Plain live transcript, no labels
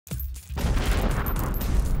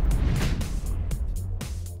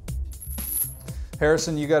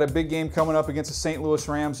Harrison, you got a big game coming up against the St. Louis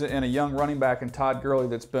Rams and a young running back in Todd Gurley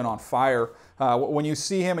that's been on fire. When you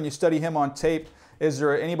see him and you study him on tape, is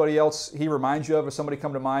there anybody else he reminds you of, or somebody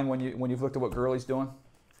come to mind when you've looked at what Gurley's doing?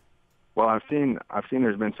 Well, I've seen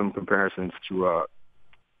there's been some comparisons to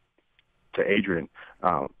Adrian,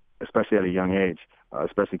 especially at a young age,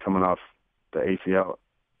 especially coming off the ACL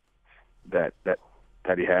that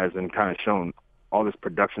he has, and kind of shown all this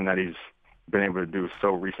production that he's been able to do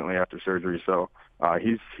so recently after surgery. So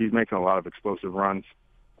he's making a lot of explosive runs,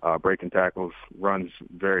 breaking tackles, runs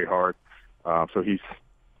very hard. So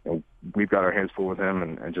we've got our hands full with him,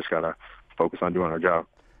 and just got to focus on doing our job.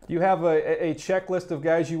 Do you have a checklist of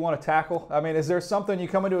guys you want to tackle? I mean, is there something you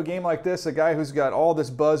come into a game like this, a guy who's got all this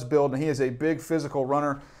buzz build and he is a big physical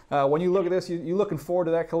runner? When you look at this, you looking forward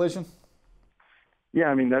to that collision? Yeah,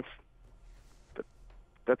 I mean, that's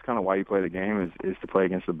kind of why you play the game, is to play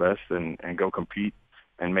against the best and go compete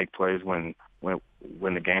and make plays when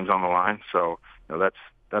the game's on the line. So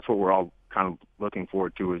that's what we're all kind of looking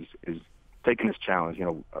forward to, is taking this challenge.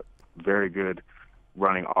 A very good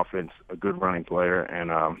running offense, a good running player, and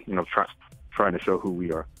trying to show who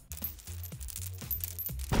we are.